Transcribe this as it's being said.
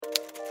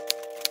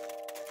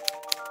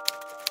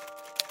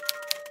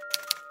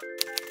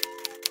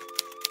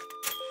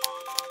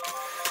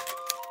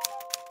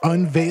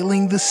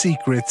unveiling the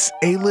secrets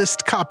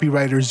A-list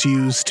copywriters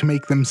use to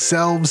make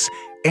themselves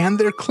and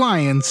their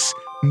clients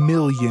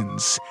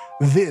millions.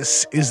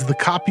 This is the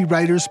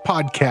Copywriters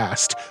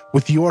Podcast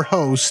with your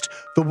host,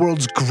 the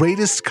world's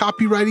greatest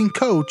copywriting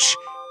coach,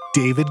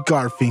 David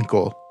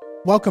Garfinkel.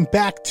 Welcome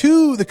back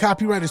to the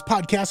Copywriters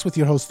Podcast with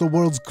your host, the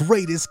world's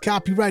greatest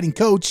copywriting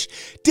coach,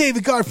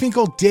 David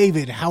Garfinkel.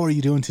 David, how are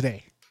you doing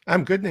today?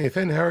 I'm good,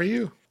 Nathan. How are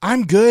you?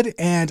 I'm good,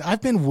 and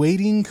I've been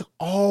waiting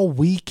all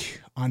week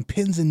on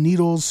pins and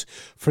needles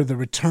for the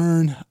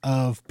return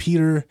of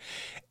Peter.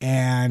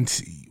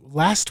 And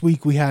last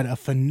week we had a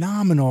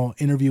phenomenal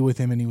interview with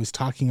him, and he was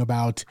talking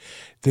about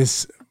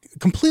this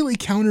completely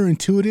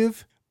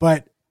counterintuitive,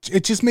 but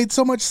it just made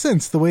so much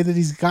sense the way that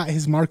he's got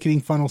his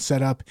marketing funnel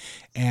set up.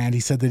 And he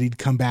said that he'd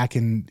come back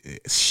and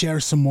share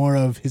some more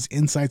of his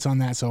insights on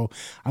that. So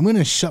I'm going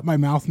to shut my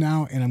mouth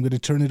now, and I'm going to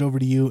turn it over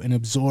to you and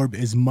absorb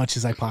as much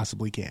as I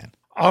possibly can.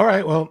 All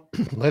right, well,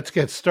 let's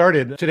get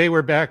started. Today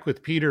we're back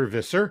with Peter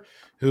Visser,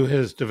 who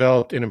has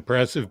developed an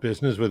impressive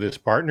business with his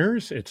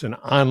partners. It's an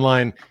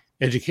online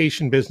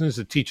education business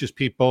that teaches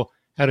people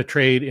how to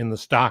trade in the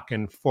stock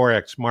and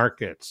Forex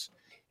markets.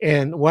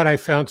 And what I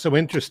found so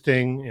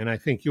interesting, and I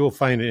think you'll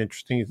find it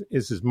interesting,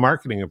 is his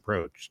marketing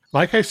approach.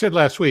 Like I said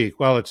last week,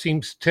 while it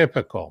seems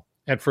typical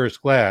at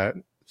first glance,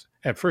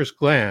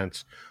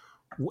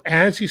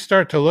 as you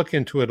start to look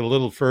into it a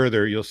little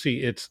further, you'll see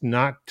it's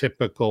not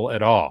typical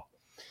at all.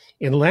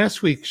 In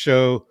last week's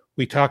show,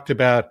 we talked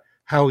about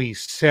how he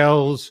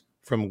sells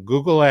from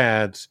Google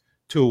Ads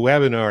to a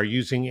webinar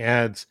using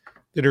ads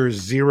that are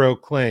zero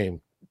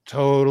claim,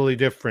 totally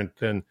different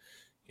than,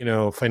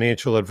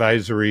 financial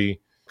advisory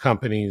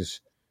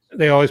companies.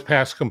 They always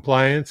pass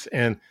compliance,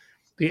 and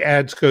the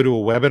ads go to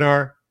a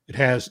webinar. It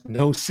has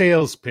no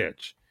sales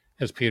pitch,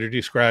 as Peter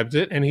describes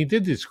it, and he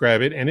did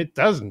describe it, and it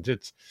doesn't.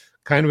 It's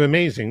kind of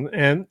amazing.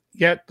 And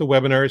yet the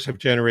webinars have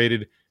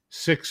generated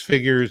 6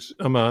 figures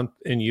a month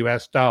in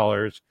US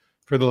dollars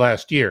for the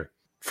last year.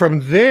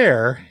 From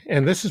there,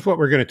 and this is what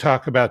we're going to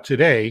talk about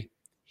today,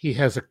 he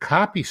has a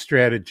copy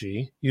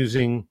strategy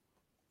using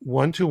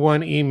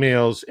one-to-one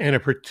emails and a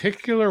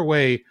particular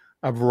way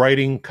of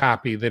writing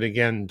copy that,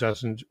 again,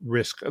 doesn't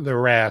risk the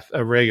wrath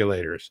of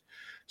regulators.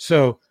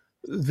 So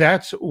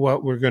that's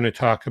what we're going to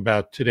talk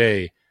about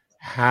today,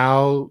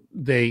 how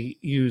they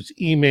use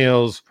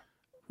emails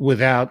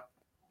without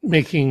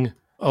making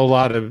a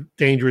lot of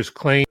dangerous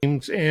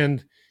claims,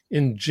 and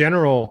in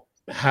general,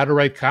 how to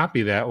write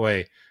copy that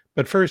way.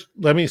 But first,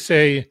 let me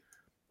say,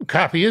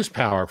 copy is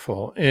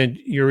powerful, and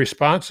you're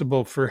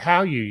responsible for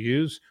how you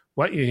use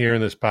what you hear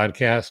in this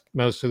podcast.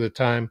 Most of the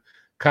time,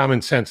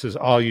 common sense is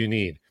all you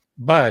need.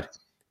 But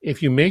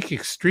if you make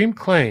extreme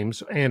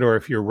claims or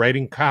if you're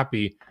writing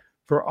copy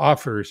for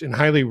offers in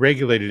highly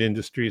regulated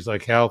industries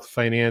like health,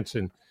 finance,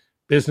 and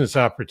business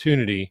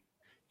opportunity,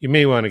 you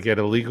may want to get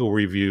a legal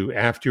review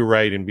after you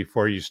write and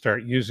before you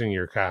start using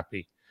your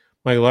copy.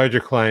 My larger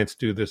clients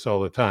do this all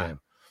the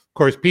time. Of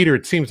course, Peter,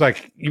 it seems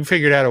like you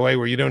figured out a way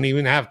where you don't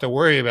even have to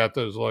worry about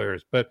those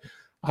lawyers. But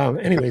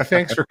anyway,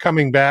 thanks for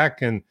coming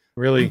back, and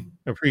really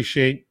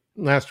appreciate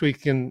last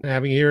week and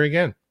having you here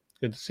again.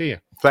 Good to see you.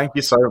 Thank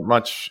you so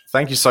much.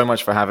 Thank you so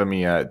much for having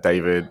me,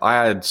 David.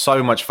 I had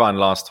so much fun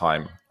last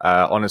time.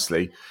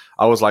 Honestly,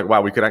 I was like,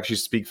 wow, we could actually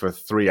speak for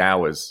 3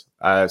 hours.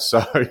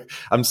 So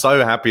I'm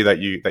so happy that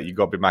you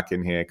got me back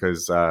in here,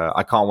 because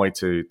I can't wait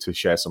to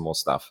share some more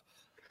stuff.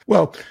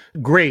 Well,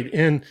 great.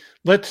 And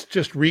let's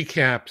just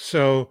recap.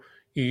 So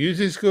you use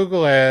these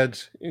Google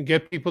Ads, you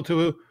get people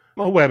to a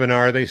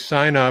webinar, they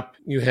sign up,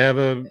 you have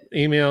an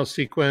email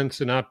sequence,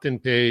 an opt-in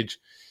page.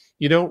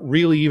 You don't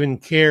really even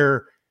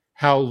care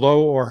how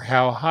low or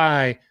how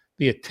high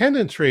the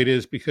attendance rate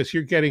is, because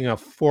you're getting a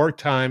 4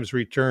 times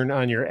return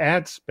on your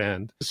ad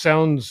spend.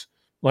 Sounds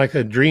like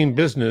a dream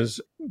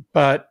business,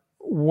 but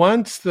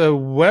once the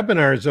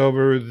webinar is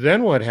over,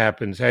 then what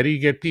happens? How do you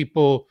get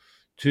people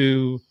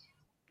to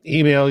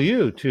email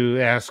you to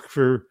ask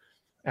for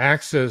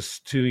access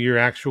to your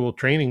actual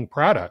training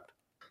product?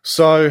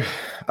 So,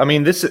 I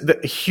mean, the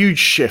huge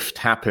shift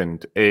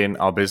happened in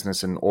our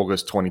business in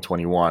August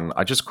 2021.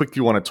 I just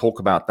quickly want to talk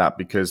about that,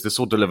 because this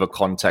will deliver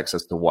context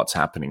as to what's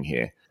happening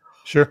here.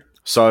 Sure.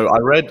 So I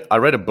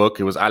read a book.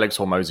 It was Alex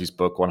Hormozi's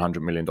book,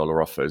 $100 Million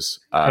Offers.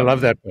 I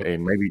love that book.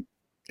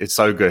 It's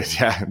so good.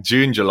 Yeah,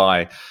 June,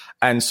 July.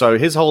 And so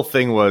his whole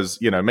thing was,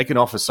 make an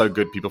offer so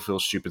good, people feel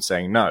stupid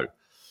saying no.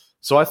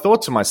 So I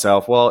thought to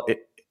myself, well,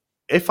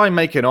 if I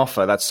make an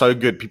offer that's so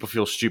good, people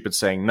feel stupid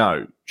saying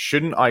no,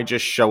 shouldn't I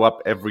just show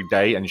up every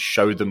day and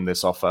show them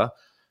this offer?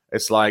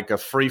 It's like a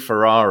free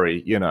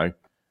Ferrari,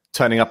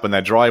 turning up in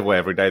their driveway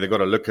every day. They've got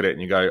to look at it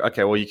and you go,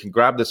 okay, well, you can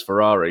grab this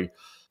Ferrari.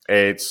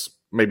 It's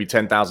maybe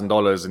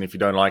 $10,000. And if you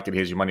don't like it,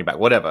 here's your money back,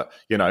 whatever,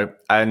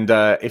 And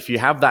if you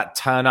have that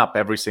turn up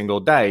every single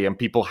day and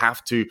people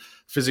have to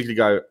physically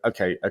go,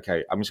 okay,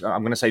 I'm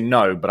going to say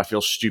no, but I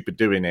feel stupid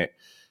doing it.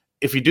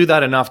 If you do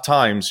that enough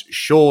times,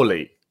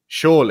 surely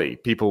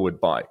people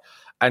would buy.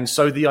 And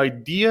so the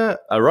idea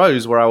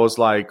arose where I was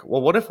like,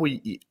 well, what if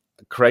we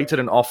created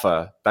an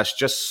offer that's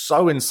just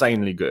so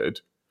insanely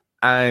good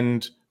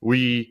and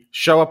we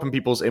show up in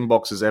people's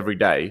inboxes every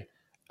day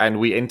and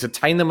we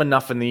entertain them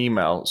enough in the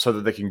email so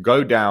that they can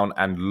go down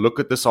and look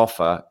at this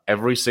offer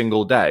every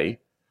single day,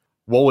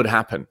 what would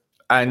happen?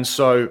 And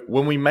so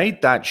when we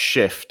made that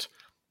shift,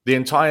 the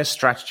entire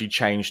strategy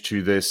changed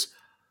to this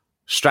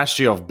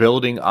strategy of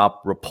building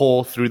up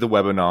rapport through the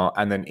webinar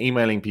and then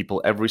emailing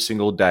people every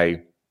single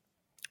day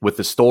with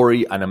a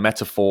story and a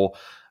metaphor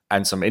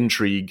and some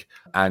intrigue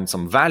and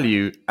some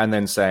value, and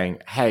then saying,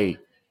 hey,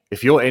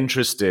 if you're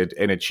interested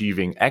in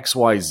achieving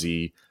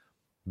XYZ,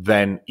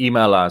 then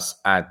email us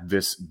at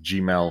this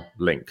Gmail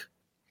link.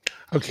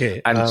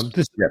 Okay. And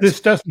this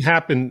doesn't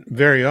happen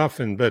very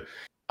often, but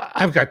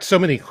I've got so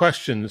many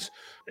questions.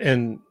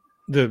 And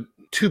the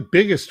two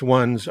biggest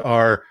ones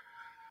are,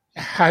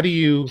 how do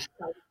you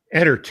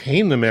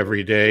entertain them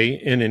every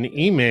day in an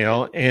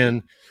email?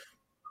 And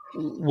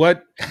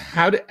what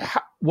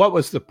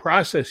was the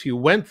process you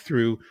went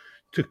through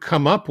to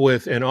come up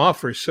with an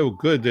offer so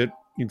good that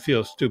you'd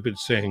feel stupid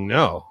saying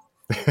no?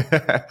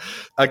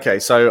 Okay,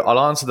 so I'll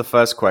answer the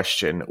first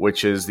question,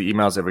 which is the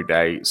emails every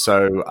day.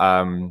 So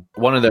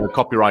one of the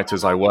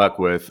copywriters I work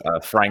with,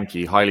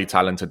 Frankie, highly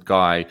talented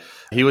guy,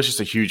 he was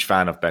just a huge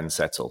fan of Ben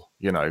Settle,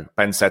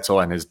 Ben Settle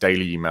and his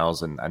daily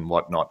emails and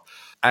whatnot.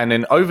 And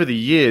then over the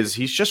years,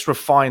 he's just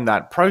refined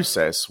that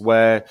process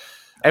where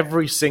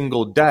every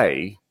single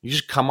day, you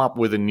just come up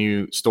with a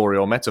new story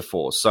or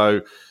metaphor.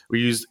 So we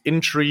use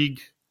intrigue,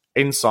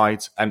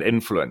 insight, and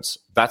influence.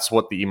 That's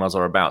what the emails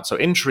are about. So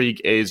intrigue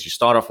is you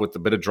start off with a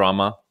bit of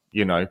drama.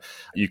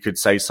 You could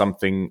say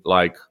something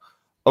like,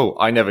 oh,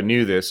 I never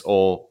knew this,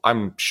 or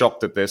I'm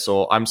shocked at this,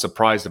 or I'm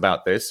surprised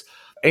about this.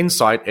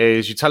 Insight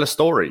is you tell a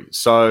story.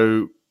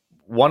 So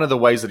one of the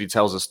ways that he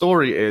tells a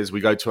story is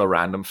we go to a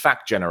random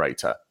fact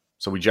generator.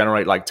 So we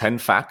generate like 10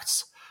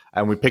 facts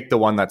and we pick the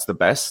one that's the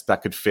best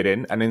that could fit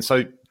in. And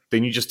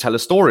then you just tell a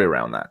story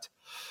around that.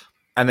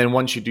 And then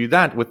once you do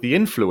that with the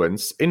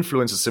influence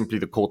is simply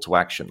the call to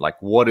action. Like,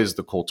 what is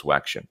the call to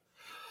action?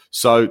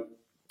 So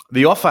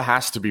the offer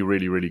has to be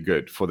really, really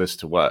good for this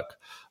to work.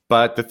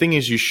 But the thing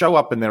is, you show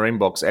up in their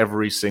inbox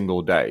every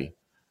single day,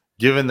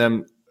 giving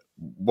them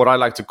what I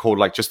like to call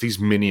like just these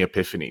mini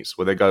epiphanies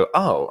where they go,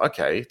 oh,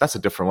 okay, that's a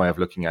different way of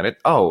looking at it.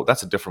 Oh,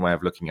 that's a different way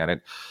of looking at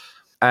it.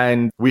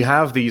 And we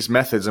have these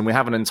methods and we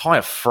have an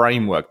entire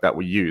framework that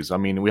we use. I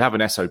mean, we have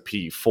an SOP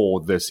for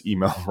this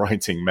email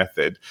writing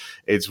method.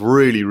 It's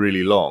really,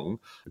 really long,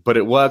 but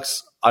it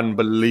works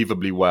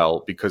unbelievably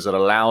well because it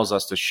allows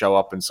us to show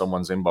up in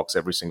someone's inbox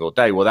every single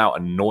day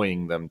without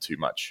annoying them too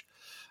much.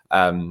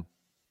 Because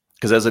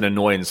there's an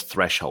annoyance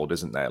threshold,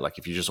 isn't there? Like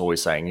if you're just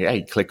always saying,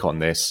 hey, click on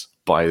this,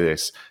 buy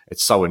this,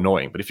 it's so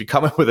annoying. But if you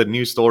come up with a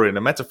new story and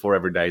a metaphor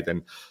every day,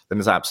 then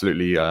it's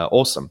absolutely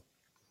awesome.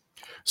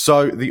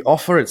 So the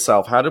offer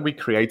itself, how did we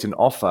create an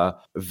offer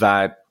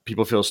that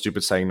people feel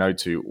stupid saying no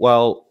to?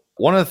 Well,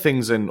 one of the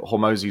things in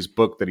Hormozi's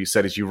book that he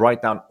said is you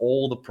write down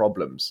all the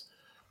problems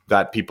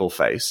that people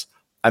face,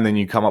 and then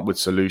you come up with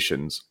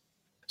solutions.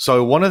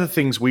 So one of the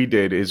things we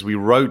did is we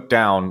wrote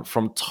down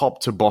from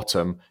top to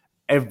bottom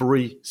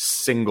every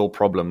single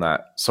problem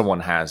that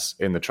someone has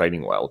in the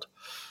trading world.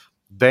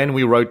 Then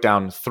we wrote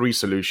down 3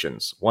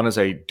 solutions. One is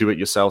a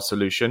do-it-yourself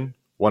solution.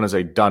 One is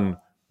a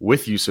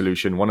done-with-you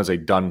solution. One is a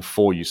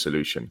done-for-you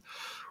solution.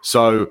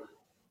 So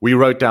we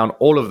wrote down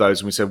all of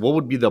those and we said, what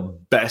would be the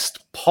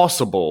best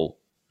possible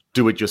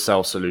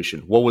do-it-yourself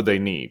solution? What would they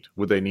need?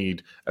 Would they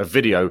need a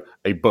video,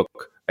 a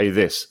book, a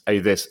this, a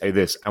this, a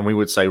this? And we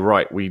would say,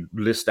 right, we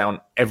list down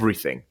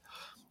everything.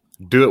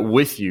 Do it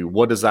with you.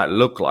 What does that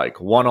look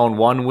like?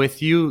 One-on-one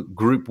with you,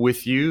 group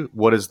with you.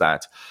 What is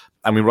that?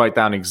 And we write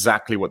down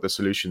exactly what the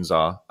solutions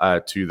are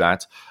to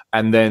that.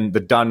 And then the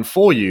done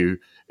for you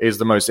is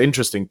the most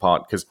interesting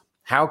part, because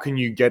how can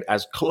you get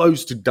as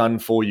close to done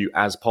for you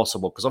as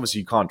possible? Because obviously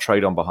you can't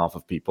trade on behalf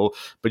of people,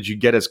 but you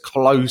get as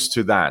close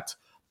to that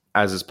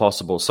as is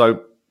possible.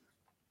 So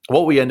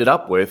what we ended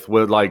up with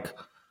were like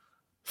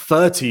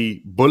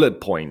 30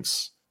 bullet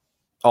points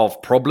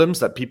of problems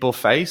that people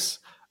face,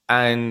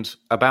 and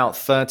about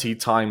 30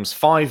 times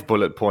 5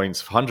 bullet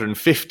points,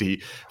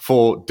 150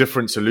 for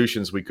different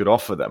solutions we could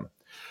offer them.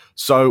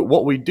 So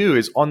what we do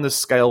is on the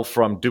scale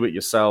from do it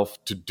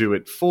yourself to do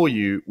it for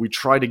you, we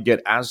try to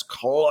get as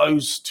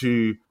close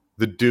to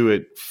the do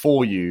it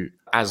for you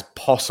as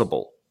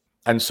possible.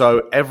 And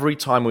so every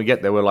time we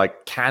get there, we're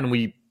like, can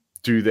we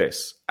do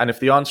this? And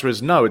if the answer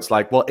is no, it's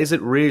like, well, is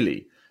it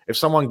really? If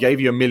someone gave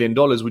you $1 million,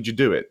 would you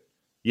do it?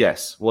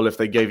 Yes. Well, if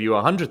they gave you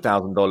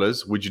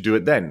 $100,000, would you do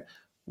it then?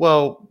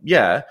 Well,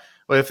 yeah.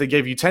 Well, if they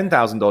gave you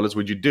 $10,000,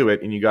 would you do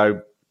it? And you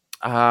go,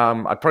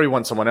 I'd probably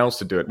want someone else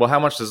to do it. Well, how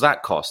much does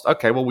that cost?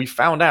 Okay, well, we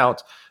found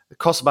out it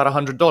costs about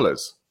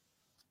 $100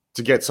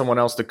 to get someone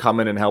else to come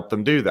in and help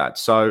them do that.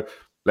 So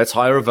let's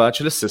hire a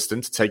virtual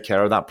assistant to take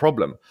care of that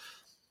problem.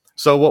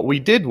 So what we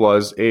did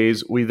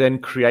is we then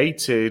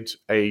created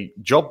a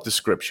job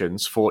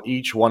descriptions for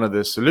each one of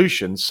the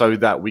solutions so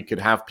that we could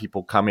have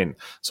people come in.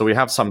 So we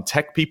have some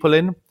tech people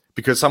in,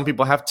 because some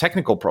people have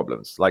technical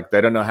problems, like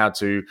they don't know how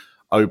to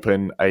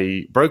open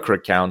a broker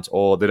account,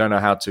 or they don't know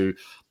how to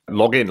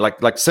log in,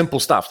 like simple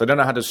stuff. They don't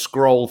know how to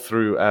scroll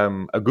through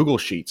a Google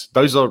Sheet.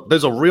 Those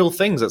are real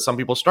things that some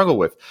people struggle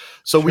with.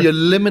 So we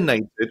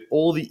eliminated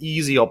all the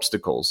easy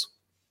obstacles,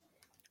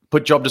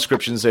 put job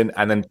descriptions in,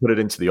 and then put it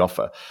into the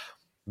offer.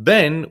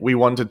 Then we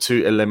wanted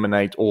to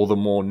eliminate all the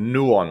more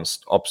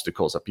nuanced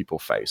obstacles that people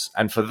face.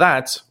 And for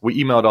that,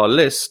 we emailed our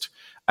list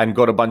and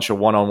got a bunch of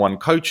one-on-one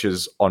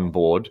coaches on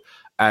board.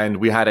 And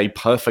we had a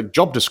perfect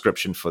job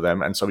description for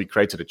them. And so we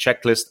created a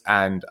checklist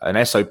and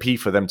an SOP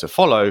for them to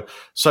follow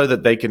so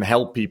that they can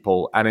help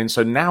people. And then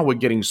so now we're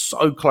getting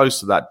so close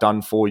to that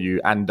done for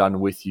you and done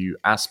with you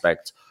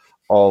aspect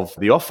of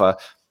the offer.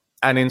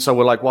 And then so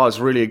we're like, wow, it's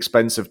really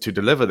expensive to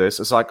deliver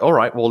this. It's like, all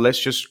right, well, let's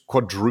just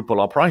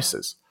quadruple our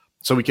prices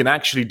so we can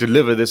actually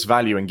deliver this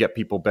value and get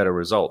people better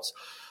results.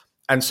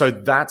 And so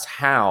that's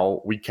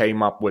how we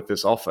came up with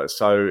this offer.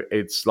 So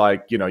it's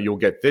like, you'll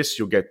get this,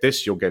 you'll get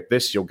this, you'll get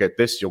this, you'll get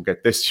this, you'll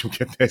get this, you'll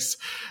get this.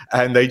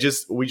 And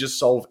we just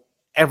solve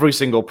every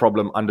single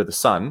problem under the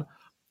sun.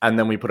 And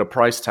then we put a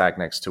price tag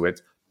next to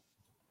it.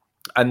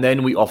 And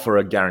then we offer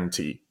a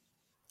guarantee.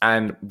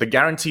 And the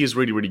guarantee is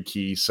really, really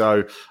key.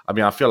 So,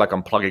 I feel like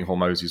I'm plugging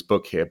Hormozi's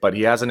book here, but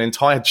he has an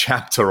entire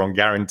chapter on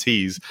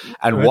guarantees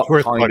and what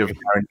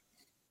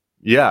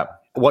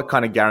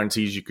kind of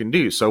guarantees you can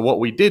do. So what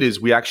we did is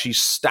we actually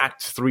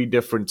stacked 3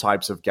 different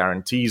types of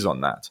guarantees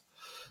on that.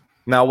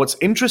 Now, what's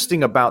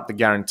interesting about the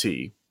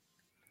guarantee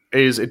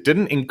is it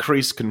didn't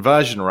increase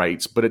conversion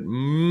rates, but it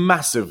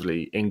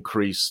massively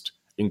increased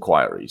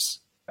inquiries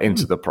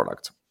into the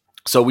product.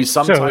 So we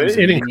sometimes... So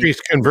it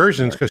increased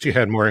conversions because you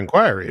had more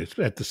inquiries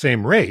at the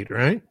same rate,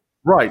 right?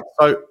 Right.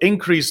 So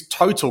increased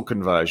total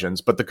conversions,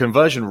 but the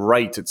conversion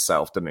rate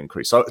itself didn't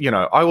increase. So,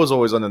 I was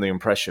always under the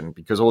impression,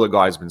 because all the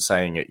guys have been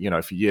saying it,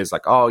 for years,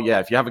 like, oh yeah,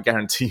 if you have a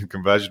guarantee, your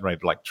conversion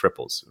rate like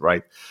triples,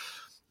 right?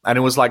 And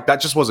it was like, that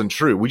just wasn't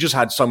true. We just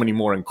had so many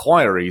more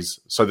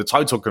inquiries. So the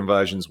total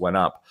conversions went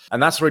up.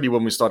 And that's really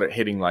when we started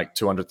hitting like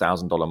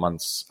 $200,000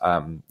 months,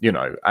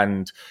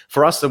 and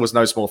for us, there was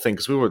no small thing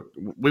because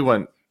we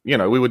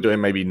were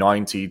doing maybe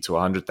 90 to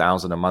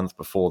 100,000 a month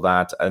before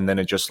that. And then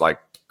it just like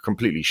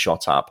completely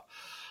shot up.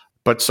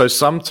 But so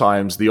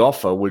sometimes the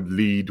offer would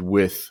lead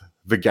with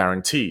the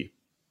guarantee.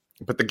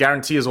 But the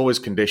guarantee is always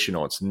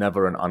conditional. It's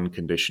never an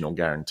unconditional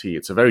guarantee.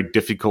 It's a very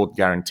difficult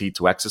guarantee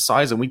to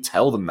exercise. And we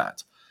tell them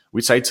that.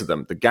 We say to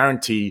them, the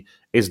guarantee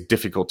is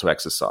difficult to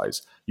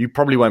exercise. You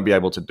probably won't be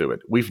able to do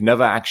it. We've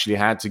never actually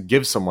had to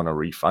give someone a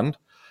refund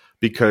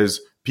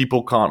because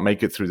people can't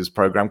make it through this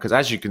program. Because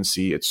as you can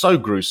see, it's so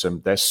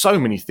gruesome. There's so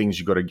many things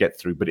you've got to get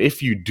through. But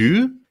if you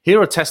do,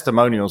 here are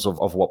testimonials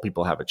of what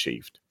people have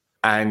achieved.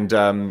 And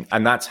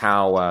that's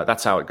how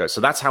it goes. So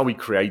that's how we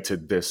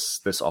created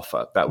this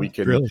offer that we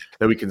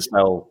can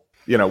sell.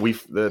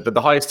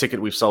 The highest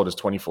ticket we've sold is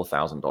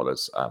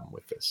 $24,000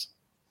 with this.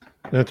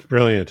 That's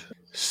brilliant.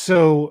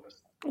 So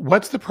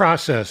what's the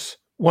process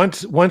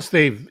once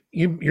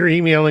you're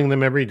emailing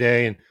them every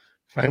day and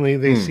finally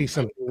they see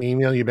something, they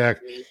email you back?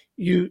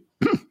 You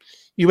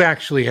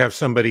actually have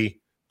somebody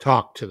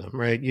talk to them,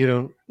 right?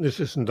 This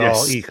isn't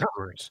all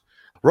e-commerce.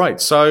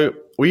 Right. So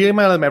we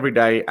email them every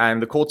day,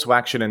 and the call to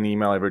action in the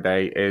email every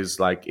day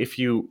is like, if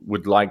you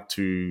would like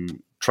to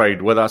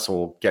trade with us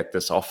or get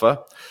this offer,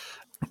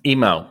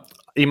 email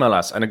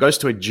us, and it goes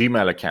to a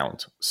Gmail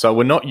account. So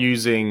we're not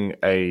using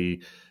a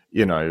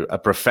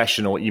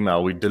professional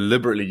email. We're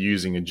deliberately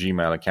using a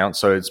Gmail account.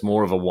 So it's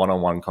more of a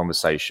one-on-one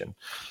conversation.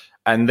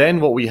 And then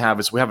what we have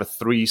is we have a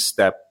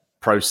 3-step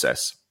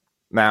process.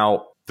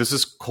 Now, this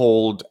is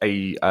called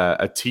a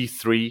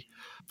T3.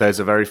 There's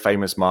a very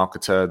famous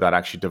marketer that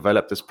actually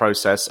developed this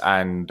process,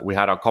 and we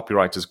had our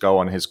copywriters go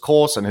on his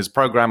course and his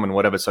program and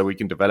whatever so we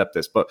can develop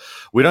this. But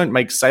we don't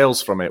make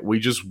sales from it. We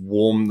just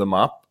warm them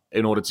up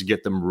in order to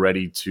get them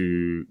ready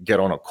to get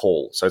on a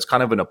call. So it's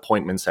kind of an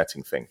appointment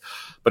setting thing.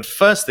 But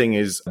first thing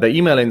is they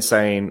email in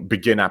saying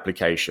begin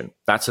application.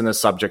 That's in the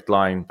subject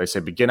line. They say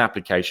begin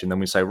application. Then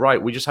we say,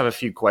 right, we just have a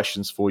few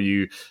questions for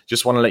you.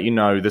 Just want to let you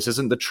know, this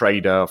isn't the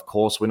trader. Of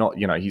course, we're not,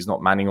 he's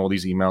not manning all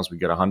these emails. We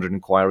get 100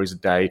 inquiries a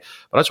day.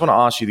 But I just want to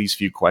ask you these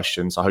few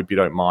questions. I hope you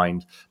don't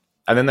mind.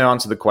 And then they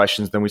answer the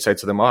questions. Then we say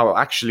to them, oh,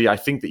 actually, I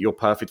think that you're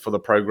perfect for the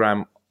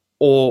program,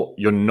 or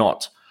you're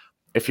not.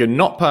 If you're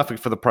not perfect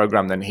for the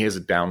program, then here's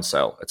a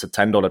downsell. It's a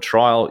 $10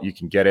 trial. You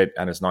can get it,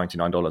 and it's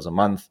 $99 a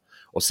month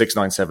or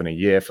 $697 a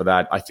year for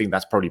that. I think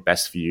that's probably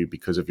best for you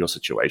because of your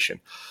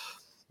situation.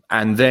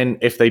 And then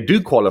if they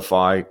do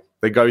qualify,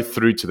 they go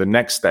through to the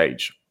next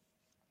stage.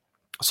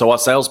 So our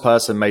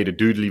salesperson made a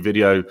doodly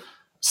video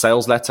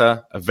sales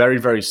letter, a very,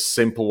 very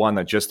simple one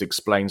that just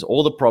explains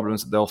all the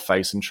problems that they'll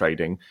face in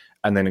trading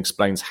and then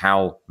explains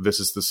how this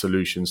is the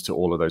solutions to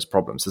all of those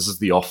problems. This is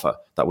the offer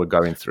that we're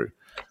going through.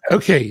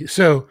 Okay,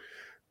 so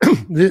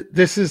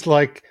this is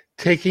like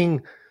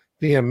taking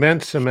the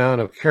immense amount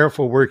of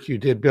careful work you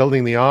did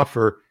building the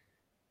offer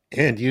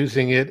and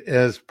using it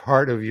as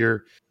part of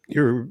your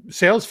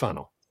sales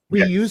funnel,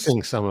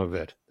 reusing some of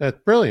it. That's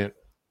brilliant.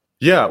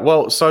 Yeah,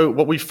 well, so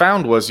what we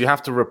found was you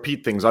have to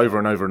repeat things over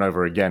and over and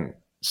over again.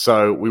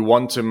 So we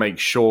want to make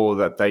sure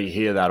that they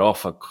hear that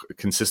offer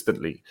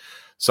consistently.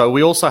 So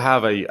we also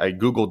have a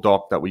Google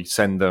Doc that we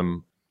send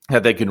them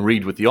that they can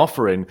read with the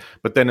offer in,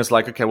 but then it's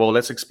like, okay, well,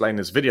 let's explain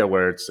this video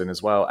where it's in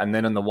as well. And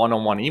then in the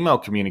one-on-one email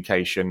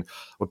communication,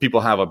 where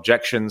people have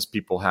objections,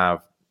 people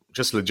have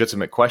just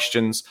legitimate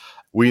questions,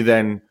 we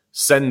then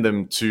send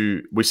them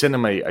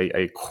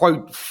a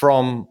quote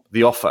from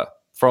the offer,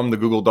 from the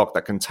Google Doc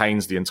that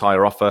contains the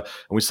entire offer.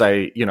 And we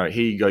say, here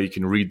you go, you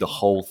can read the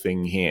whole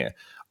thing here,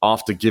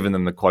 after giving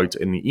them the quote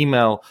in the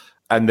email.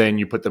 And then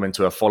you put them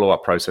into a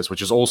follow-up process,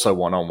 which is also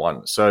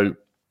one-on-one. So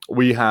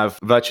we have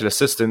virtual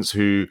assistants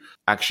who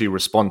actually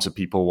respond to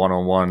people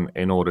one-on-one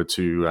in order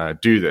to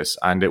do this.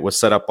 And it was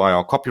set up by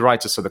our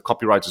copywriters. So the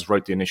copywriters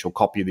wrote the initial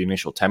copy, the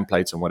initial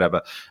templates and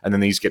whatever. And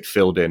then these get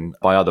filled in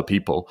by other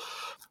people.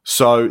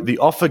 So the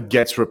offer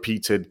gets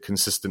repeated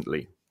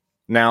consistently.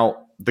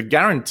 Now, the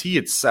guarantee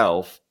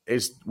itself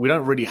is we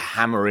don't really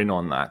hammer in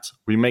on that.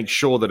 We make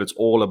sure that it's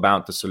all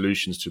about the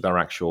solutions to their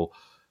actual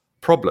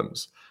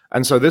problems.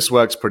 And so this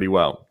works pretty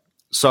well.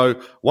 So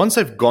once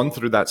they've gone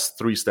through that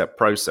 3-step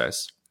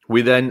process,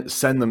 we then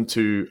send them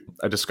to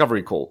a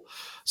discovery call.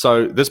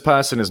 So this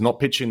person is not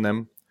pitching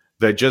them.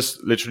 They're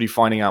just literally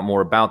finding out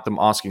more about them,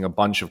 asking a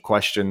bunch of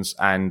questions.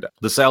 And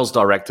the sales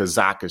director,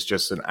 Zach, is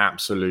just an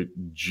absolute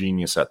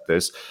genius at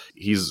this.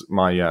 He's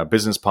my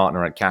business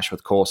partner at Cash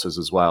with Courses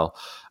as well.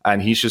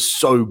 And he's just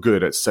so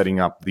good at setting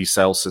up these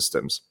sales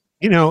systems.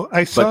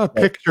 I saw a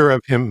picture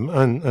of him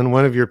on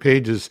one of your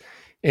pages.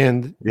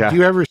 And do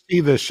you ever see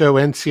the show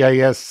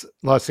NCIS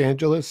Los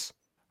Angeles?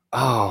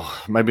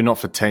 Oh, maybe not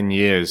for 10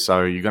 years.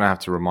 So you're going to have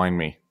to remind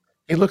me.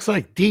 He looks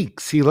like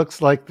Deeks. He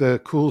looks like the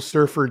cool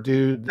surfer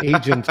dude,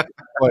 agent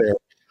player.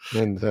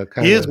 And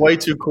he is way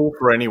too cool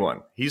for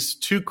anyone. He's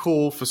too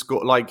cool for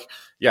school.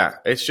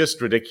 It's just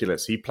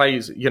ridiculous. He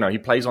plays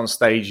on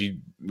stage.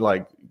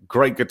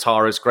 Great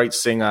guitarist, great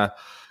singer,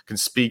 can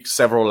speak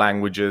several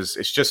languages.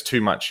 It's just too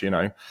much,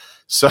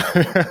 So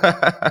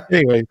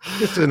anyway,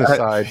 just an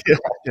aside.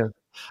 Yeah.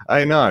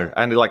 I know.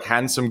 And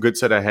handsome, good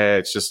set of hair.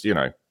 It's just,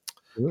 the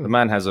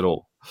man has it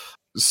all.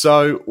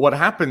 So what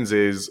happens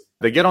is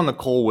they get on the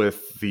call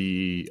with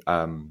the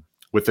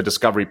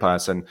discovery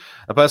person.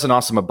 The person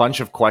asks them a bunch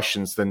of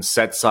questions, then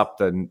sets up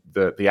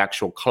the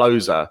actual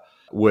closer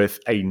with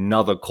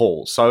another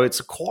call. So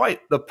it's quite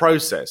the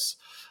process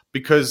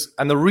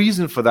and the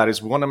reason for that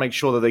is we want to make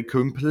sure that they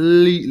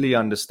completely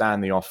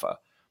understand the offer.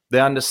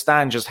 They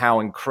understand just how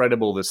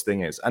incredible this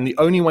thing is. And the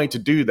only way to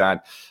do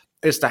that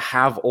is to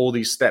have all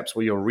these steps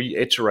where you're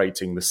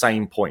reiterating the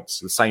same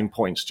points,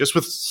 just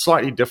with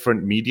slightly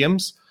different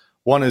mediums.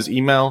 One is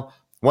email,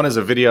 one is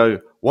a video,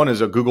 one is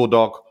a Google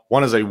Doc,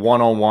 one is a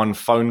one-on-one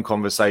phone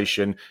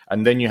conversation,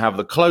 and then you have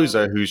the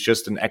closer who's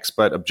just an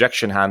expert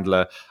objection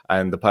handler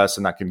and the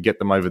person that can get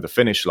them over the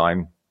finish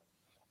line.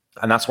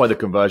 And that's why the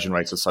conversion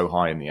rates are so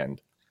high in the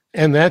end.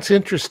 And that's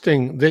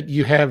interesting that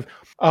you have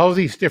all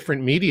these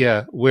different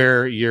media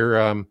where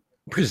you're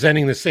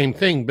presenting the same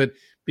thing, but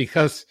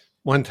because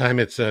one time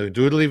it's a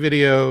doodly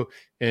video,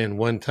 and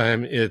one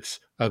time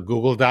it's a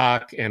Google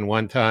Doc, and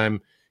one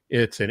time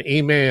it's an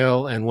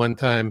email, and one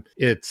time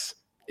it's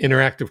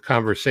interactive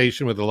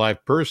conversation with a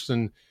live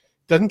person,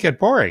 it doesn't get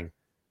boring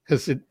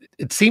because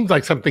it seems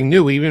like something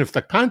new, even if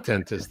the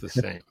content is the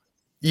same.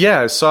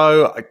 Yeah,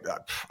 so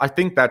I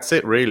think that's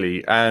it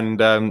really. And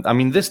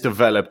this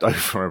developed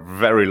over a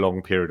very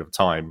long period of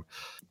time.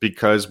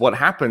 Because what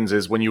happens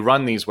is when you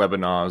run these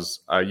webinars,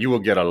 you will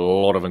get a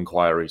lot of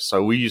inquiries.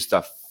 So we used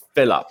to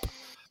fill up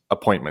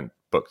appointment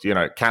books.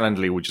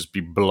 Calendly would just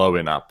be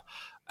blowing up.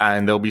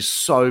 And there'll be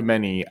so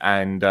many.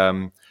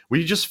 And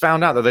we just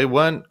found out that they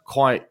weren't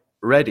quite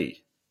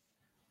ready.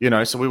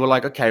 So we were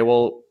like, okay,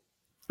 well,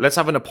 let's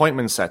have an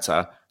appointment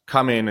setter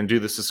come in and do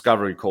this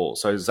discovery call.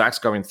 So Zach's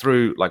going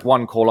through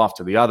one call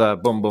after the other,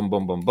 boom, boom,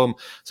 boom, boom, boom.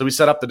 So we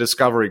set up the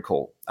discovery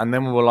call. And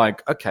then we were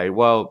like, okay,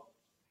 well,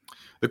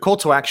 the call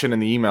to action in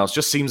the emails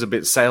just seems a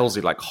bit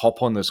salesy,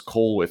 hop on this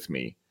call with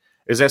me.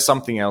 Is there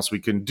something else we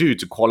can do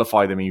to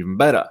qualify them even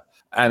better?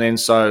 And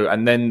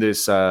then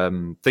this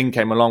thing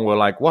came along. We're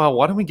like, well,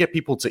 why don't we get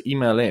people to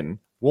email in,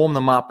 warm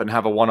them up and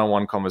have a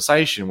one-on-one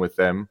conversation with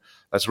them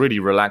that's really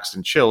relaxed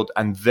and chilled,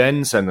 and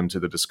then send them to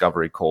the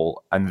discovery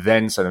call and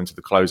then send them to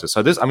the closer.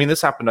 So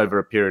this happened over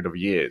a period of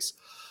years,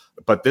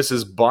 but this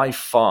is by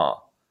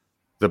far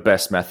the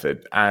best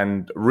method,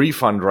 and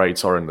refund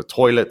rates are in the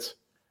toilet.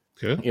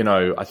 Good.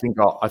 I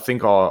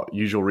think our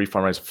usual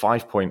refund rate is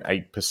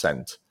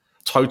 5.8%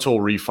 total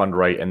refund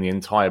rate in the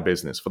entire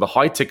business. For the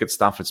high ticket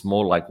stuff, it's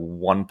more like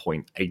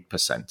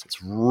 1.8%.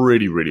 It's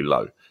really, really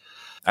low.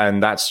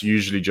 And that's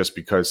usually just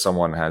because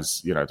someone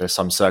has, there's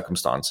some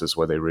circumstances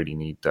where they really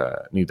need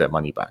their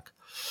money back.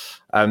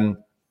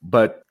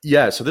 But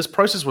yeah, so this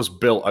process was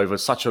built over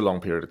such a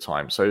long period of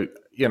time. So,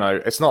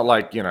 it's not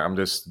like, I'm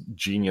this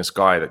genius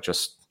guy that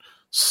just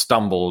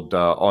stumbled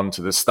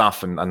onto this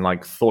stuff and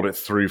thought it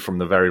through from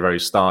the very, very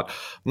start.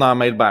 No, I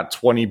made about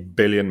 20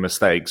 billion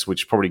mistakes,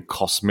 which probably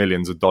cost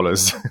millions of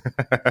dollars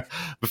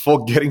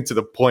before getting to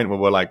the point where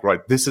we're like,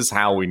 right, this is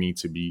how we need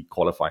to be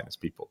qualifying as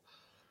people.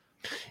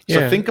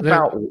 So think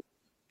about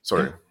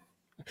Sorry.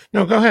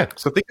 No, go ahead.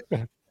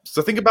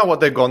 So think about what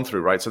they've gone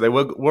through, right? So they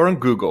were on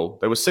Google.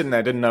 They were sitting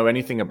there, didn't know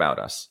anything about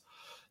us.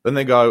 Then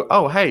they go,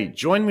 oh, hey,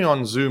 join me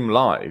on Zoom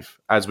Live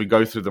as we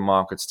go through the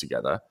markets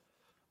together.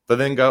 They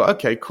then go,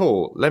 okay,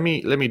 cool. Let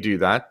me do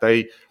that.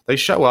 They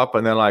show up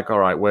and they're like, all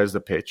right, where's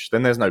the pitch?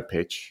 Then there's no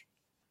pitch.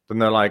 Then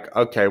they're like,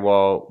 okay,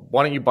 well,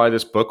 why don't you buy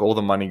this book? All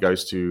the money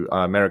goes to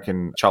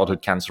American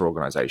Childhood Cancer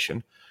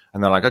Organization.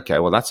 And they're like, okay,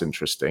 well, that's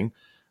interesting.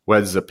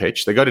 Where's the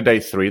pitch? They go to day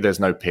 3. There's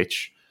no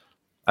pitch.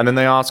 And then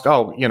they ask,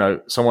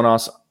 oh, someone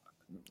asks,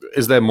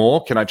 is there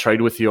more? Can I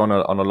trade with you on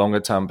a longer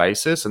term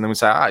basis? And then we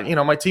say,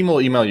 my team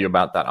will email you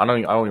about that. I don't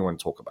even want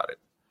to talk about it.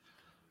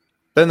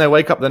 Then they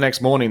wake up the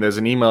next morning. There's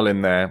an email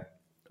in there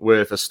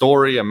with a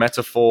story, a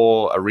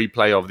metaphor, a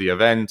replay of the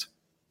event,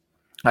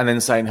 and then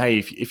saying, hey,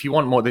 if you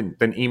want more,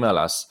 then email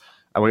us.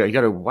 And you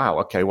go, wow,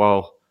 okay,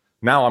 well,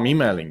 now I'm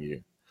emailing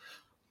you.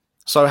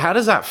 So how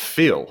does that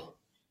feel?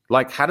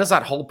 Like, how does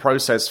that whole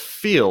process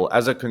feel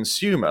as a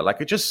consumer?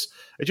 Like, it just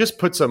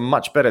puts a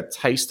much better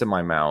taste in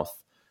my mouth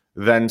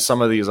than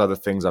some of these other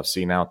things I've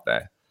seen out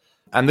there.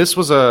 And this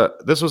was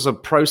a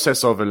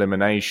process of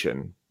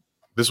elimination.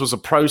 This was a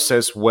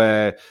process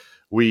where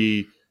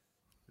we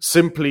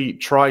simply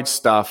tried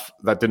stuff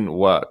that didn't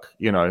work,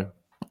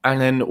 and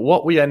then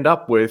what we end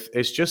up with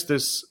is just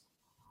this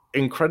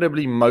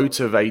incredibly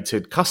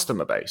motivated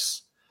customer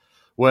base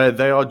where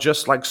they are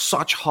just like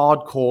such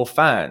hardcore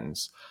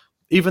fans,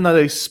 even though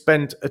they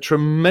spent a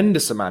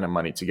tremendous amount of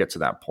money to get to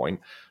that point.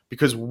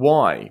 Because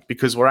why?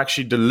 Because we're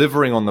actually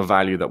delivering on the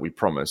value that we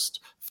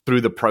promised through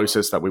the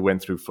process that we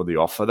went through for the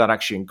offer that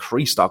actually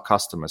increased our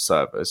customer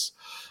service.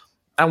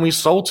 And we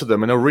sold to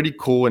them in a really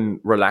cool and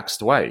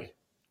relaxed way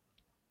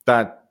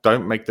that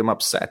don't make them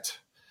upset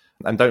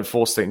and don't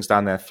force things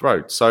down their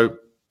throat. So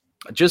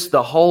just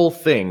the whole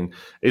thing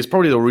is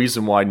probably the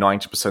reason why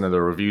 90% of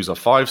the reviews are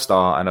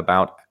 5-star and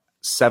about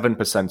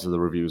 7% of the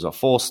reviews are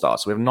 4-star.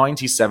 So we have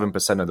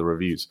 97% of the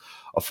reviews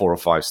are 4 or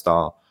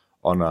 5-star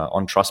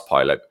on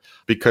Trustpilot,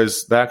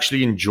 because they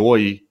actually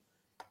enjoy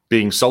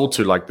being sold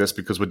to like this,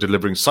 because we're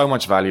delivering so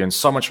much value and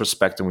so much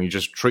respect, and we're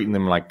just treating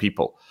them like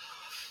people.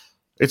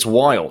 It's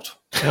wild.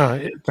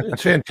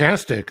 It's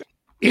fantastic.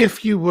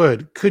 If you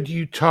would, could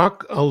you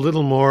talk a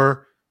little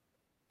more?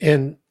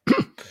 And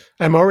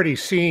I'm already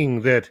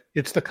seeing that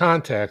it's the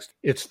context.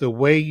 It's the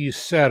way you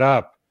set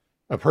up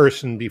a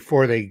person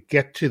before they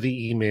get to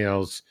the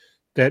emails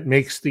that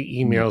makes the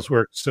emails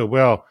work so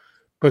well.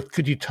 But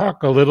could you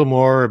talk a little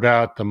more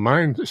about the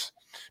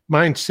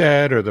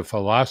mindset or the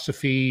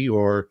philosophy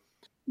or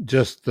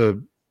just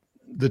the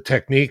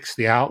techniques,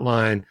 the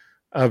outline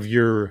of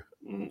your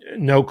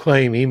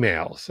no-claim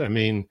emails? I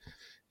mean,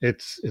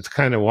 it's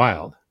kind of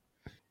wild.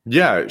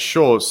 Yeah,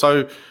 sure.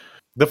 So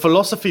the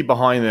philosophy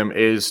behind them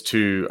is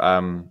to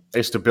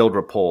build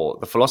rapport.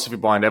 The philosophy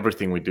behind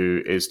everything we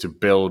do is to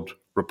build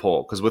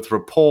rapport, because with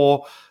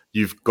rapport,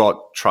 you've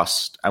got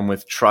trust, and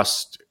with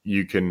trust,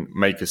 you can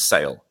make a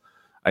sale,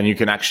 and you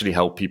can actually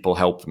help people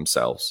help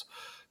themselves.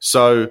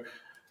 So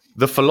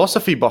the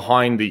philosophy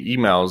behind the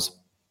emails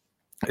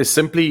is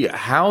simply,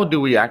 how do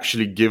we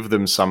actually give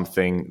them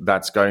something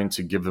that's going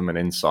to give them an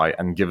insight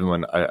and give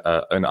them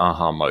an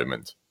aha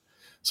moment?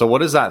 So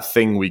what is that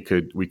thing we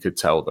could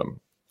tell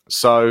them?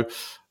 So,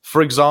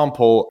 for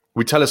example,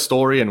 we tell a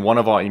story in one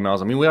of our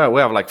emails. I mean, we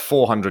have like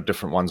 400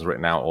 different ones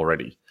written out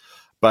already.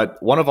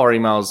 But one of our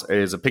emails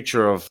is a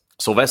picture of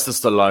Sylvester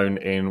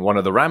Stallone in one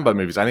of the Rambo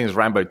movies. I think it's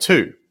Rambo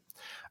 2.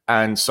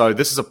 And so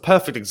this is a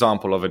perfect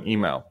example of an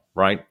email,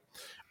 right?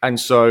 And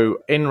so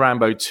in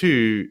Rambo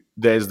 2,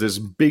 there's this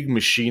big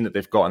machine that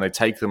they've got, and they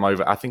take them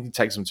over. I think it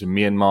takes them to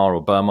Myanmar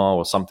or Burma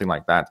or something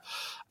like that.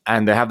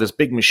 And they have this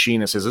big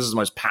machine that says, this is the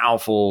most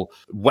powerful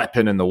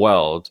weapon in the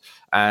world.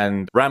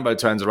 And Rambo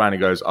turns around and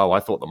goes, oh, I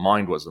thought the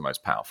mind was the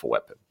most powerful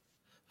weapon.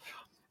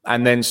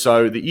 And then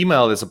so the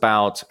email is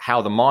about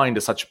how the mind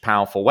is such a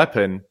powerful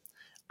weapon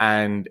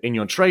and in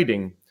your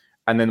trading.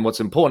 And then what's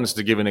important is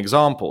to give an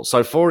example.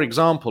 So for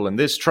example, in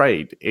this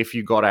trade, if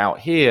you got out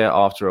here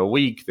after a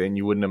week, then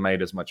you wouldn't have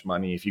made as much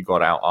money if you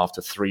got out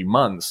after 3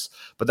 months.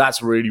 But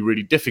that's really,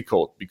 really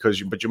difficult because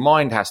your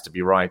mind has to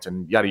be right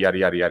and yada, yada,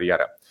 yada, yada,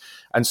 yada.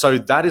 And so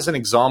that is an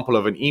example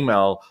of an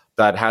email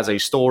that has a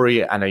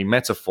story and a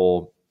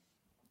metaphor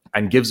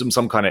and gives them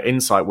some kind of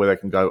insight where they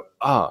can go,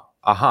 aha,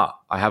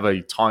 I have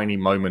a tiny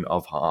moment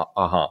of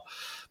aha.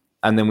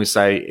 And then we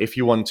say, if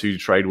you want to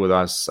trade with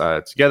us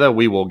together,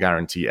 we will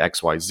guarantee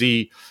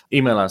XYZ.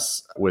 Email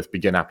us with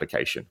begin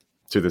application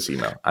to this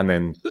email. And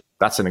then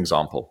that's an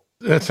example.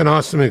 That's an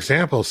awesome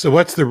example. So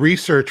what's the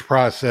research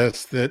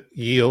process that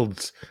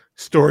yields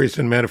stories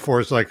and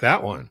metaphors like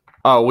that one?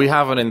 Oh, we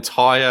have an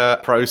entire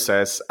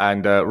process,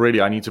 and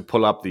really, I need to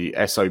pull up the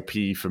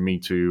SOP for me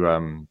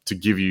to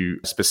give you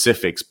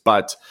specifics.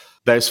 But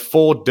there's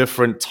 4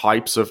 different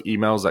types of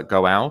emails that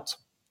go out,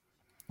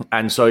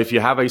 and so if you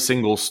have a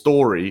single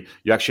story,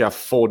 you actually have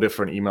 4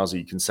 different emails that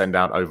you can send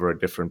out over a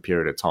different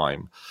period of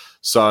time.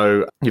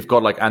 So you've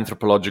got like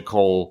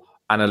anthropological,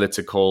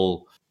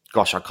 analytical,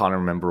 Gosh, I can't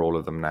remember all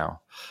of them now.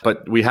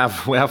 But we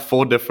have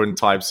 4 different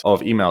types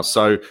of emails.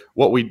 So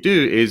what we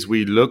do is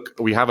we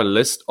have a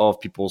list of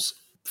people's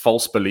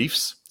false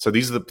beliefs. So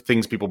these are the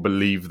things people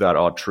believe that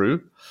are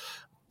true.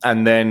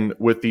 And then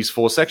with these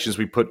 4 sections,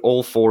 we put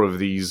all 4 of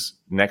these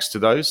next to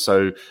those.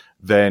 So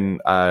then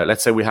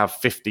let's say we have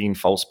 15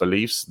 false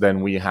beliefs.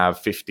 Then we have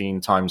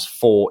 15 times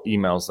 4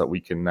 emails that we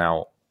can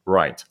now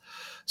write.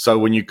 So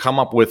when you come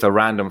up with a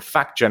random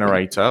fact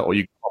generator, or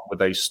you come up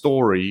with a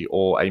story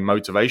or a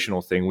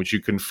motivational thing, which you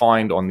can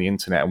find on the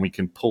internet, and we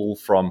pull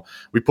from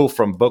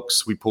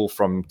books, we pull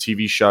from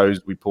TV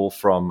shows, we pull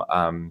from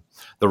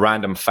the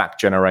random fact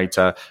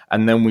generator,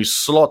 and then we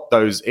slot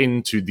those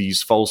into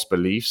these false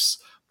beliefs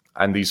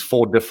and these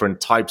 4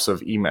 different types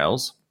of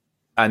emails.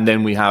 And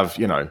then we have,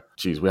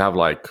 we have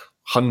like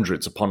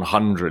hundreds upon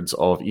hundreds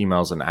of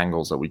emails and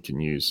angles that we can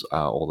use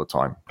all the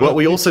time. What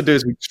we also do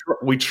is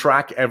we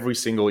track every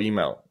single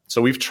email.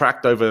 So we've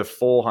tracked over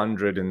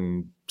 400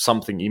 and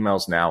something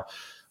emails now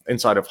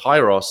inside of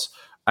Hyros.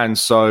 And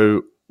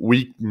so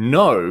we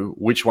know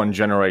which one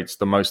generates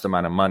the most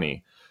amount of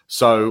money.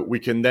 So we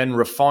can then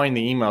refine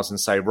the emails and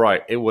say,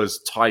 right, it was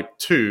type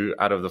 2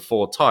 out of the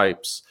 4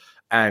 types,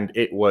 and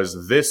it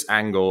was this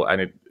angle,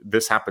 and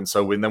this happened.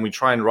 So then we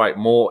try and write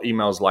more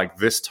emails like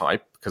this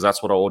type, because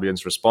that's what our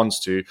audience responds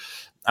to.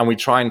 And we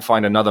try and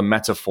find another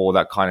metaphor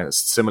that kind of is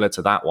similar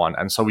to that one.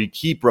 And so we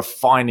keep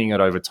refining it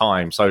over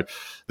time. So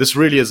this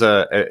really is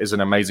an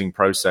amazing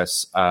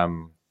process.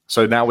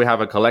 So now we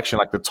have a collection,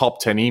 like the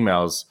top 10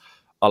 emails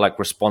are like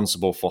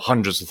responsible for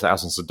hundreds of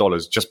thousands of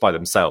dollars just by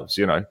themselves,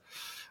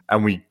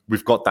 and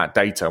we've got that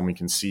data, and we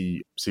can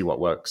see what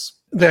works.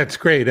 That's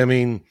great. I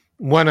mean,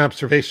 one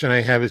observation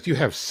I have is you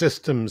have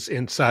systems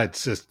inside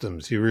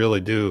systems. You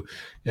really do.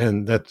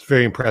 And that's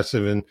very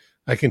impressive. And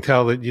I can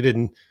tell that you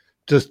didn't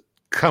just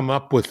come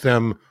up with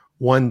them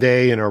one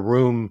day in a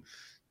room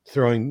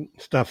throwing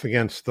stuff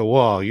against the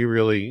wall. You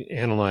really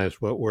analyzed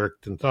what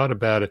worked and thought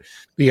about it.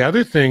 The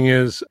other thing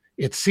is,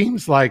 it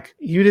seems like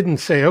you didn't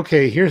say,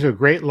 okay, here's a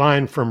great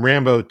line from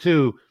Rambo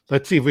 2.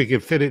 Let's see if we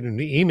can fit it in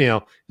the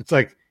email. It's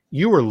like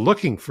you were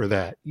looking for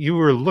that. You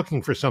were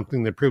looking for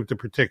something that proved a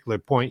particular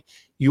point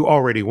you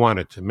already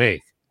wanted to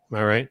make. Am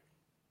I right?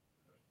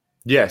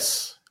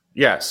 Yes.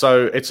 Yeah.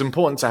 So it's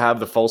important to have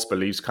the false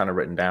beliefs kind of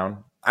written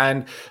down.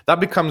 And that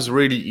becomes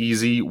really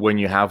easy when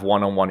you have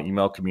one-on-one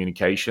email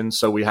communication.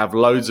 So we have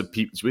loads of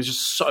people. There's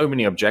just so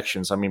many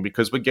objections. I mean,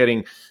 because we're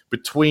getting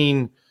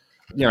between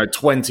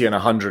 20 and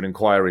 100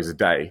 inquiries a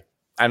day.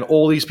 And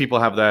all these people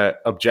have their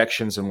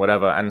objections and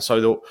whatever. And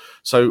so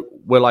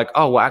we're like,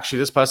 oh, well, actually,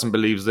 this person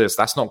believes this.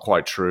 That's not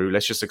quite true.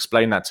 Let's just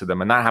explain that to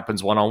them. And that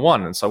happens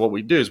one-on-one. And so what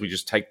we do is we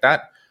just take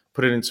that,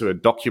 put it into a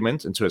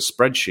document, into a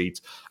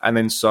spreadsheet. And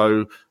then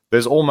so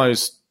there's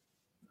almost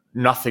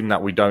nothing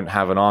that we don't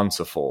have an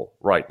answer for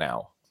right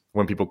now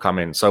when people come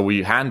in. So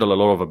we handle a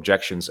lot of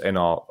objections in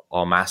our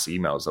mass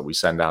emails that we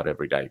send out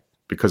every day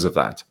because of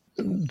that.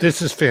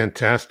 This is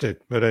fantastic,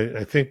 but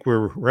I think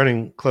we're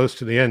running close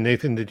to the end.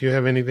 Nathan, did you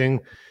have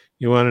anything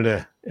you wanted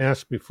to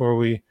ask before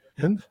we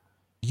end?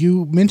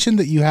 You mentioned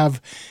that you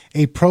have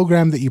a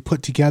program that you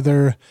put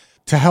together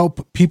to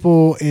help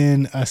people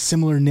in a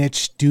similar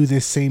niche do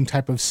this same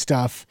type of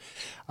stuff.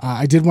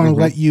 I did want to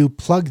let you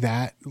plug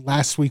that.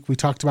 Last week we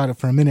talked about it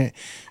for a minute.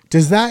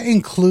 Does that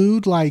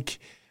include, like,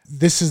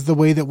 this is the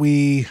way that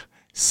we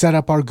set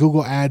up our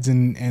Google ads,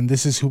 and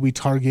this is who we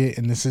target,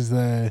 and this is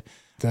the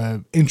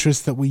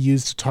interest that we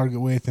use to target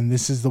with, and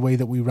this is the way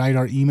that we write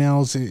our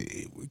emails?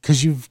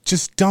 Because you've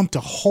just dumped a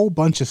whole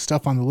bunch of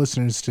stuff on the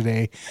listeners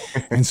today.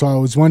 And so I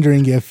was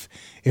wondering if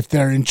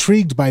they're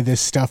intrigued by this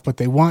stuff, but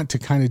they want to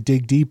kind of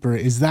dig deeper,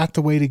 is that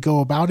the way to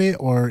go about it?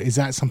 Or is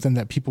that something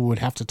that people would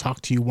have to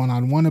talk to you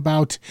one-on-one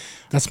about?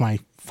 That's my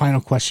final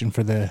question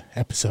for the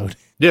episode.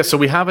 Yeah, so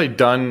we have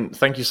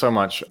thank you so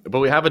much,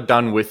 but we have a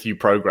done with you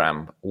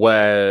program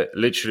where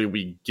literally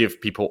we give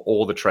people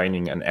all the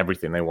training and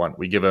everything they want.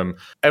 We give them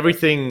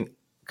everything,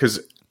 because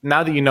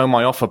now that you know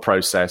my offer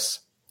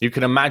process, you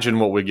can imagine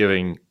what we're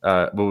giving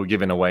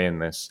away in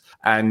this.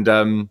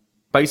 And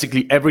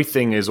basically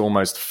everything is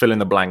almost fill in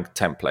the blank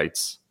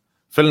templates,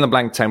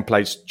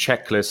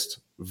 checklist,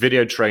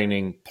 video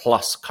training,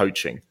 plus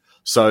coaching.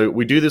 So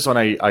we do this on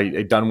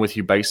a done with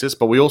you basis,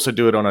 but we also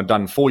do it on a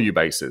done for you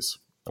basis.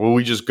 Where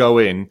we just go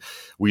in,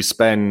 we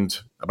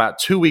spend about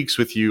 2 weeks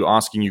with you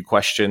asking you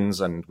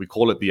questions, and we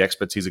call it the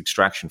expertise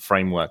extraction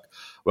framework.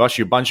 We ask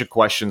you a bunch of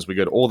questions, we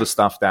get all the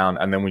stuff down,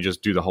 and then we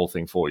just do the whole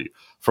thing for you,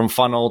 from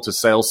funnel to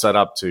sales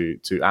setup to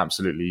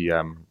absolutely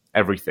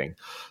everything.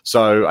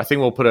 So I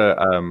think we'll put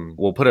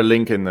a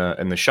link in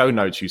the show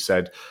notes, you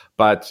said,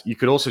 but you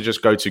could also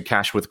just go to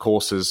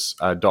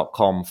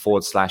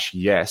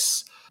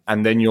cashwithcourses.com/yes,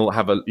 and then you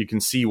can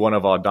see one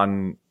of our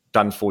done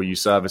for you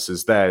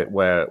services there,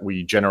 where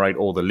we generate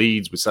all the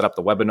leads, we set up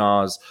the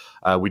webinars,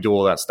 we do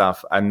all that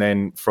stuff. And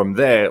then from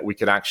there, we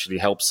can actually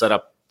help set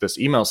up this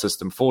email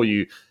system for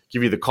you,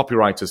 give you the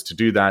copywriters to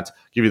do that,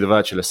 give you the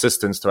virtual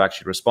assistants to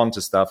actually respond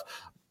to stuff,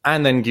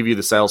 and then give you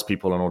the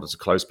salespeople in order to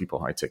close people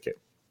high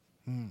ticket.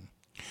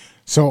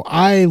 So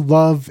I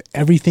love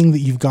everything that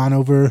you've gone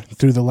over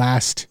through the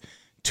last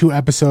 2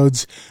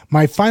 episodes.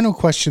 My final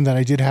question that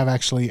I did have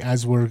actually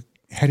as we're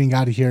heading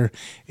out of here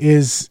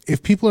is,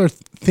 if people are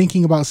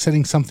thinking about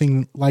setting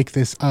something like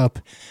this up,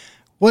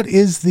 what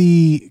is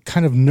the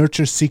kind of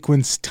nurture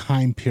sequence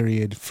time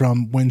period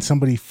from when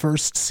somebody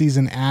first sees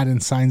an ad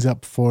and signs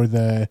up for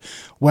the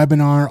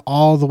webinar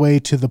all the way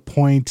to the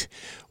point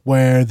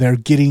where they're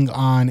getting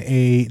on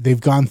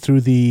they've gone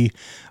through the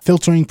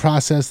filtering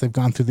process, they've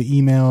gone through the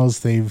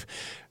emails, they've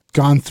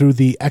gone through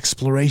the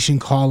exploration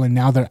call, and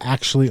now they're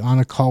actually on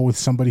a call with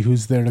somebody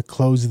who's there to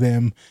close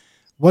them?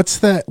 What's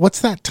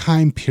that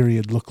time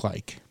period look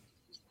like?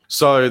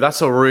 So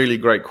that's a really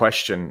great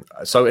question.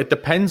 So it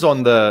depends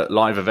on the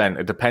live event.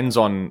 It depends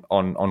on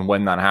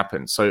when that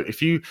happens. So if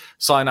you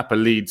sign up a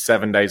lead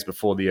 7 days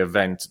before the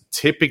event,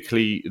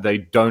 typically they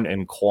don't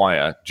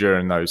inquire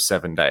during those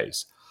 7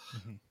 days.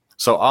 Mm-hmm.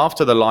 So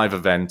after the live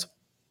event,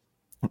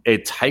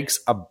 it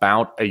takes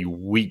about a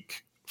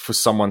week for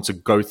someone to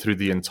go through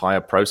the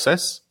entire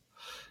process.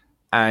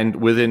 And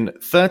within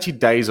 30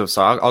 days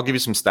so I'll give you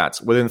some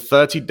stats. Within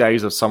 30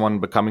 days of someone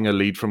becoming a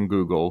lead from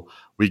Google,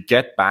 we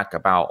get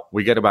about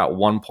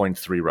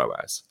 1.3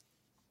 ROAS.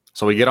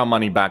 So we get our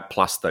money back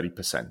plus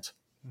 30%.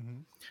 Mm-hmm.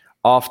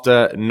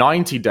 After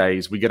 90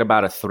 days, we get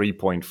about a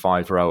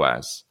 3.5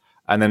 ROAS.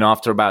 And then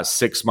after about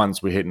 6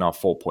 months, we're hitting our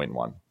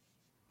 4.1.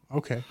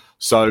 Okay.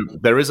 So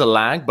there is a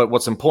lag, but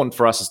what's important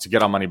for us is to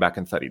get our money back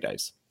in 30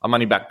 days. Our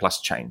money back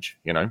plus change,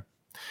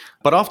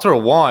 But after a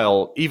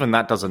while, even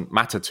that doesn't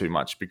matter too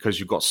much because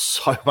you've got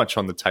so much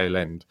on the tail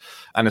end.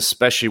 And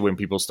especially when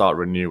people start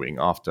renewing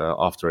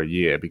after a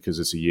year, because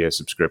it's a year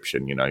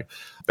subscription,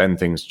 then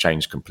things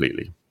change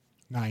completely.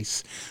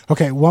 Nice.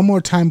 Okay, one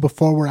more time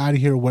before we're out of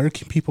here, where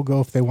can people go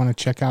if they want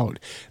to check out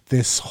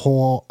this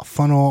whole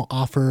funnel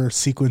offer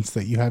sequence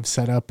that you have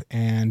set up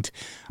and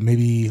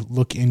maybe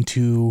look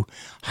into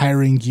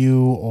hiring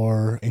you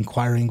or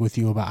inquiring with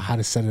you about how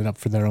to set it up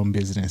for their own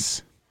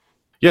business?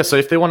 Yeah, so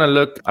if they want to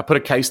look, I put a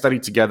case study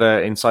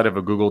together inside of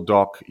a Google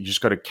Doc. You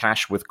just go to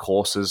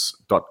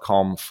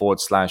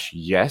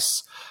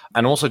cashwithcourses.com/yes.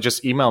 And also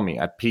just email me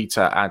at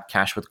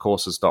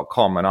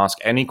peter@cashwithcourses.com and ask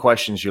any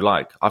questions you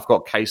like. I've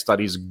got case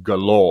studies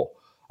galore.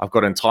 I've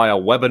got entire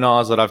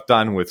webinars that I've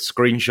done with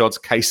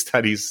screenshots, case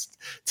studies,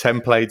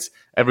 templates,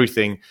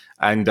 everything.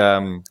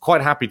 And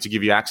quite happy to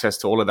give you access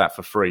to all of that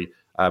for free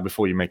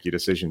before you make your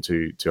decision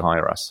to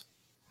hire us.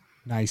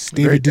 Nice.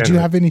 David, did you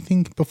have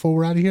anything before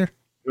we're out of here?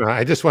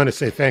 I just want to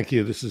say thank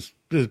you. This has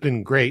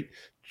been great,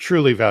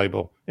 truly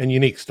valuable and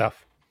unique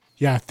stuff.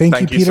 Yeah, thank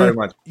you, Peter. You so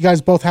much. You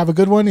guys both have a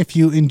good one. If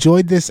you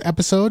enjoyed this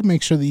episode,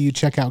 make sure that you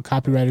check out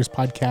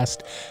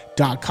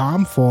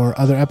copywriterspodcast.com for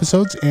other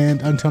episodes.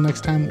 And until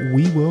next time,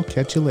 we will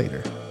catch you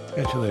later.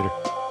 Catch you later.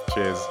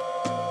 Cheers.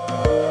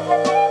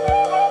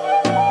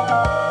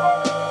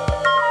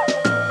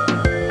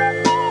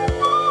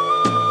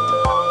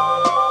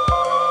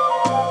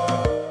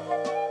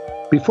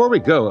 Before we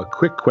go, a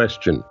quick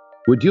question.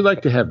 Would you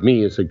like to have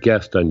me as a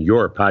guest on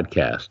your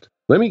podcast?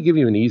 Let me give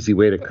you an easy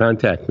way to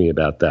contact me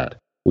about that.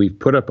 We've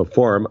put up a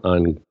form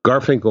on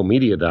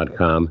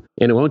garfinkelmedia.com,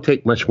 and it won't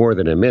take much more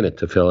than a minute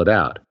to fill it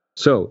out.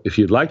 So if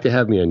you'd like to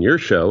have me on your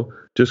show,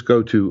 just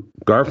go to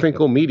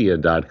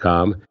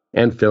garfinkelmedia.com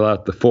and fill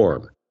out the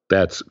form.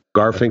 That's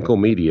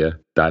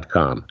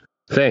garfinkelmedia.com.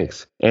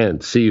 Thanks,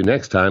 and see you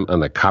next time on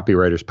the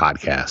Copywriters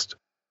Podcast.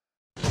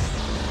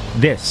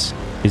 This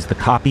is the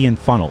Copy and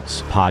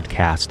Funnels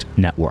Podcast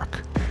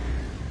Network.